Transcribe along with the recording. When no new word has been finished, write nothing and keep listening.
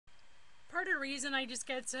of the reason I just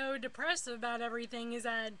get so depressive about everything is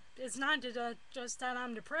that it's not just that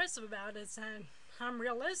I'm depressive about it, it's that I'm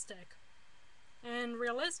realistic. And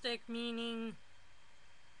realistic meaning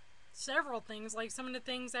several things, like some of the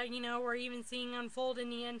things that, we're even seeing unfold in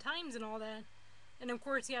the end times and all that. And of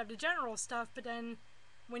course, you have the general stuff, but then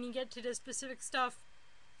when you get to the specific stuff,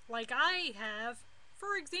 like I have,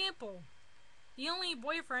 for example, the only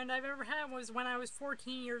boyfriend I've ever had was when I was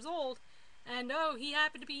 14 years old, and oh, he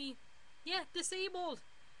happened to be, yeah, disabled.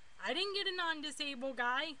 I didn't get a non-disabled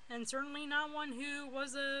guy, and certainly not one who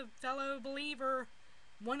was a fellow believer,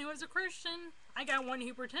 one who was a Christian. I got one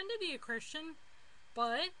who pretended to be a Christian,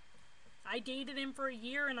 but I dated him for a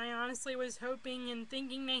year, and I honestly was hoping and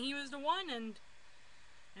thinking that he was the one,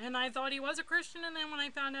 and I thought he was a Christian, and then when I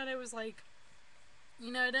found out it was like,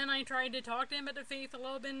 then I tried to talk to him about the faith a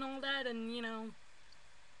little bit and all that, and,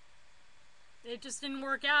 it just didn't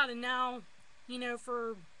work out, and now,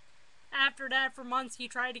 for after that, for months, he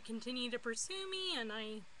tried to continue to pursue me, and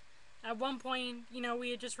at one point,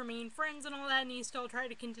 we had just remained friends and all that, and he still tried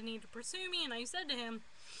to continue to pursue me, and I said to him,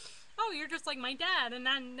 oh, you're just like my dad, and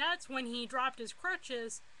then that's when he dropped his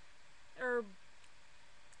crutches, or,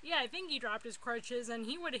 yeah, I think he dropped his crutches, and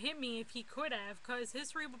he would have hit me if he could have, because his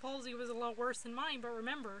cerebral palsy was a lot worse than mine, but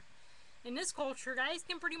remember, in this culture, guys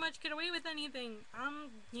can pretty much get away with anything.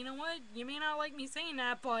 You know what, you may not like me saying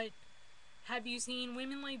that, but have you seen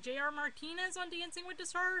women like J.R. Martinez on Dancing with the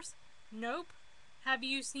Stars? Nope. Have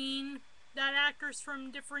you seen that actress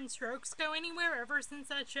from Different Strokes go anywhere ever since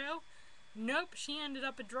that show? Nope. She ended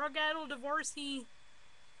up a drug-addled divorcee,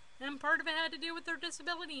 and part of it had to do with her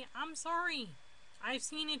disability. I'm sorry. I've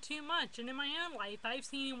seen it too much, and in my own life, I've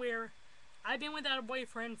seen it where I've been without a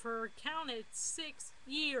boyfriend for, count it, 6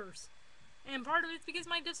 years. And part of it's because of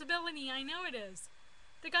my disability. I know it is.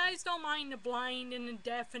 The guys don't mind the blind and the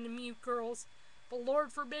deaf and the mute girls, but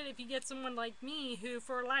Lord forbid if you get someone like me who,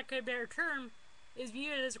 for lack of a better term, is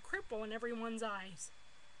viewed as a cripple in everyone's eyes.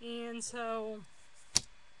 And so,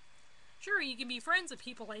 sure, you can be friends with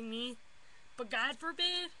people like me, but God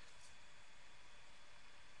forbid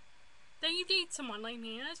that you date someone like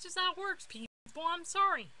me. That's just how it works, people. I'm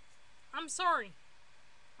sorry. I'm sorry.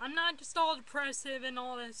 I'm not just all depressive and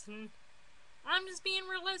all this, and I'm just being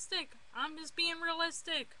realistic. I'm just being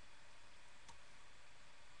realistic.